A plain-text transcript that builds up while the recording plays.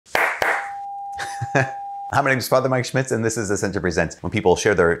Hi, my name is Father Mike Schmitz, and this is Ascension Presents. When people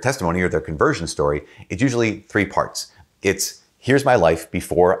share their testimony or their conversion story, it's usually three parts. It's, here's my life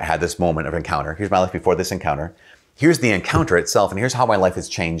before I had this moment of encounter. Here's my life before this encounter. Here's the encounter itself, and here's how my life has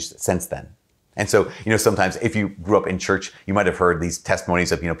changed since then. And so, sometimes if you grew up in church, you might have heard these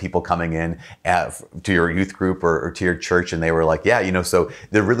testimonies of, people coming in to your youth group or to your church, and they were like, so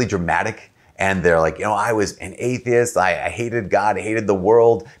they're really dramatic. And they're like, I was an atheist. I hated God. I hated the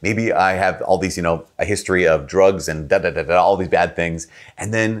world. Maybe I have all these, a history of drugs and all these bad things.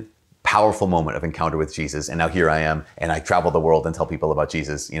 And then powerful moment of encounter with Jesus. And now here I am, and I travel the world and tell people about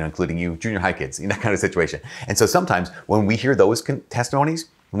Jesus, including you junior high kids, that kind of situation. And so sometimes when we hear those testimonies,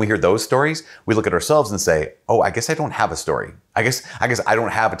 when we hear those stories, we look at ourselves and say, oh, I guess I don't have a story. I guess I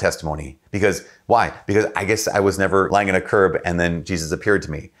don't have a testimony. Because why? Because I guess I was never lying in a curb and then Jesus appeared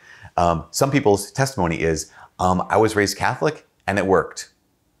to me. Some people's testimony is, I was raised Catholic and it worked.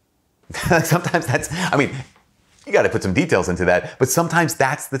 Sometimes you got to put some details into that, but sometimes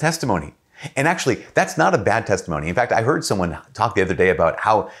that's the testimony. And actually, that's not a bad testimony. In fact, I heard someone talk the other day about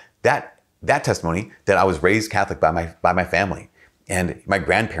how that testimony, that I was raised Catholic by my family and my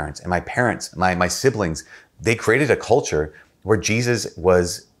grandparents and my parents, my siblings, they created a culture where Jesus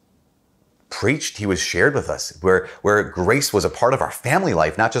was preached, he was shared with us, where grace was a part of our family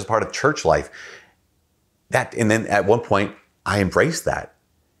life, not just part of church life. And then at one point, I embraced that.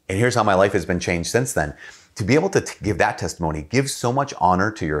 And here's how my life has been changed since then. To be able to give that testimony gives so much honor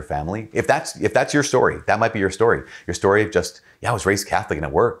to your family. If that's your story, that might be your story. Your story of just, I was raised Catholic and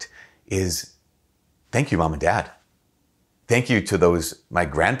it worked, is thank you, Mom and Dad. Thank you to my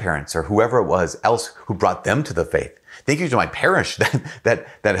grandparents or whoever it was else who brought them to the faith. Thank you to my parish that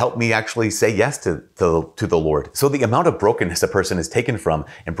helped me actually say yes to the Lord. So the amount of brokenness a person is taken from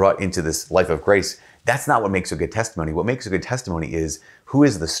and brought into this life of grace, that's not what makes a good testimony. What makes a good testimony is, who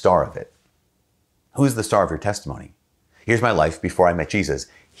is the star of it? Who is the star of your testimony? Here's my life before I met Jesus.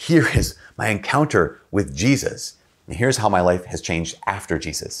 Here is my encounter with Jesus. And here's how my life has changed after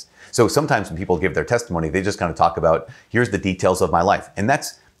Jesus. So sometimes when people give their testimony, they just kind of talk about, here's the details of my life. And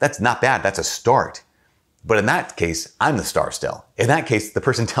that's not bad. That's a start. But in that case, I'm the star still. In that case, the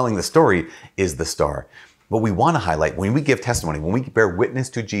person telling the story is the star. What we want to highlight when we give testimony, when we bear witness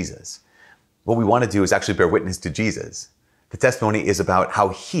to Jesus, what we want to do is actually bear witness to Jesus. The testimony is about how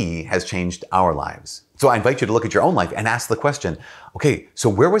he has changed our lives. So I invite you to look at your own life and ask the question, okay, so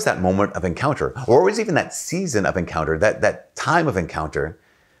where was that moment of encounter? Or was even that season of encounter, that time of encounter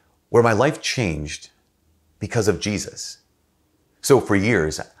where my life changed because of Jesus? So for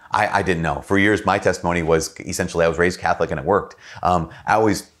years, I didn't know. For years, my testimony was essentially I was raised Catholic and it worked. I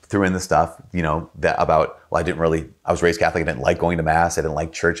always threw in the stuff, I was raised Catholic. I didn't like going to Mass. I didn't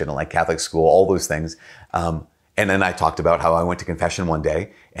like church. I didn't like Catholic school, all those things. And then I talked about how I went to confession one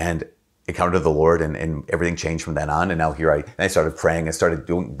day and encountered the Lord and everything changed from then on. And now here I started praying and started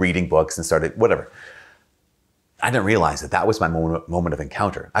reading books and started whatever. I didn't realize that was my moment of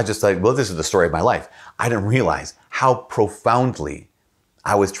encounter. I just thought, this is the story of my life. I didn't realize how profoundly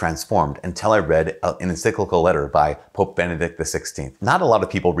I was transformed until I read an encyclical letter by Pope Benedict XVI. Not a lot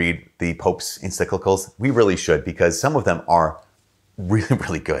of people read the Pope's encyclicals. We really should, because some of them are really,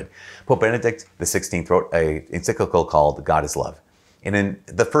 really good. Pope Benedict XVI wrote an encyclical called God is Love. And in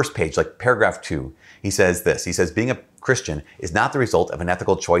the first page, like paragraph 2, he says this. He says, being a Christian is not the result of an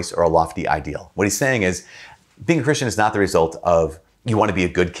ethical choice or a lofty ideal. What he's saying is, being a Christian is not the result of you want to be a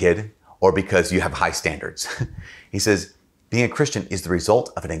good kid or because you have high standards. He says, being a Christian is the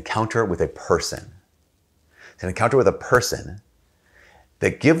result of an encounter with a person. It's an encounter with a person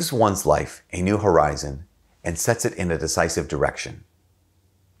that gives one's life a new horizon and sets it in a decisive direction.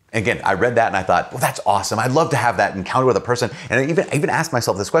 Again, I read that and I thought, well, that's awesome. I'd love to have that encounter with a person. And I even asked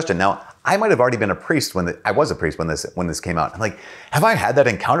myself this question. Now, I might have already been a priest I was a priest when this came out. I'm like, have I had that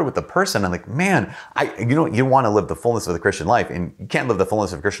encounter with the person? I'm like, man, you want to live the fullness of the Christian life, and you can't live the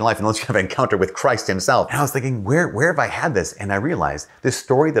fullness of the Christian life unless you have an encounter with Christ himself. And I was thinking, where have I had this? And I realized this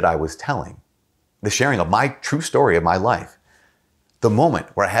story that I was telling, the sharing of my true story of my life, the moment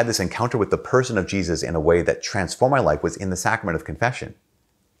where I had this encounter with the person of Jesus in a way that transformed my life was in the sacrament of confession.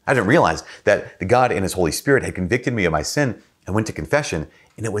 I didn't realize that the God in his Holy Spirit had convicted me of my sin and went to confession.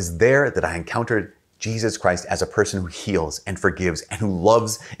 And it was there that I encountered Jesus Christ as a person who heals and forgives and who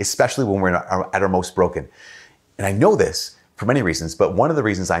loves, especially when we're at our most broken. And I know this for many reasons, but one of the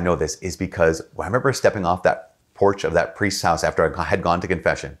reasons I know this is because I remember stepping off that porch of that priest's house after I had gone to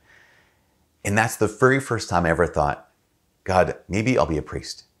confession. And that's the very first time I ever thought, God, maybe I'll be a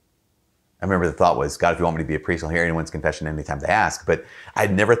priest. I remember the thought was, God, if you want me to be a priest, I'll hear anyone's confession anytime they ask. But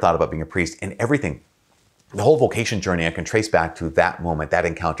I'd never thought about being a priest, and everything The whole vocation journey I can trace back to that moment, that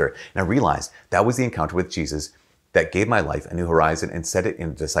encounter. And I realized that was the encounter with Jesus that gave my life a new horizon and set it in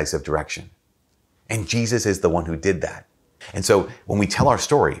a decisive direction. And Jesus is the one who did that. And so when we tell our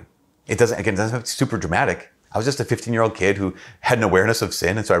story, it doesn't have to be super dramatic. I was just a 15-year-old kid who had an awareness of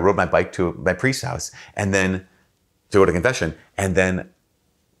sin. And so I rode my bike to my priest's house and then to go to confession. And then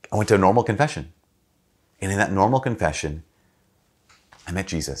I went to a normal confession. And in that normal confession, I met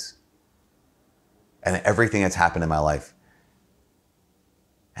Jesus. And everything that's happened in my life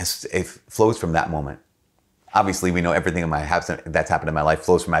it flows from that moment. Obviously, we know everything that's happened in my life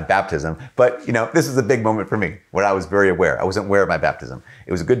flows from my baptism. But, this is a big moment for me when I was very aware. I wasn't aware of my baptism.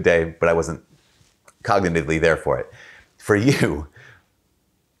 It was a good day, but I wasn't cognitively there for it. For you,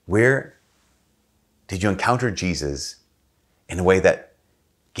 where did you encounter Jesus in a way that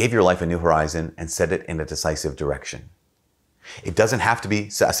gave your life a new horizon and set it in a decisive direction? It doesn't have to be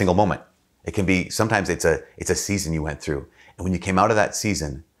a single moment. It can be, sometimes it's a season you went through. And when you came out of that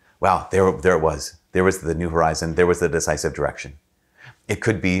season, wow, there it was. There was the new horizon. There was the decisive direction. It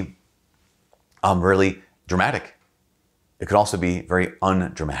could be really dramatic. It could also be very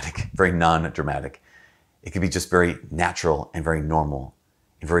undramatic, very non-dramatic. It could be just very natural and very normal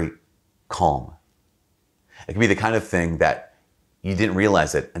and very calm. It could be the kind of thing that you didn't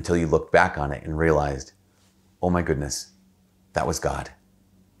realize it until you looked back on it and realized, oh my goodness, that was God.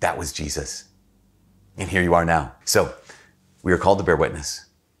 That was Jesus. And here you are now. So we are called to bear witness.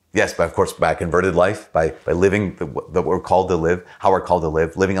 Yes, but of course, by a converted life, by living what we're called to live, how we're called to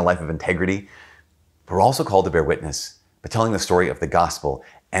live, living a life of integrity. But we're also called to bear witness by telling the story of the gospel.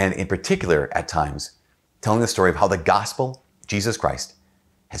 And in particular, at times, telling the story of how the gospel, Jesus Christ,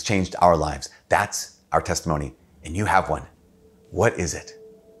 has changed our lives. That's our testimony. And you have one. What is it?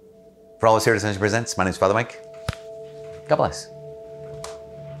 For all of us here at Ascension Presents, my name is Father Mike. God bless.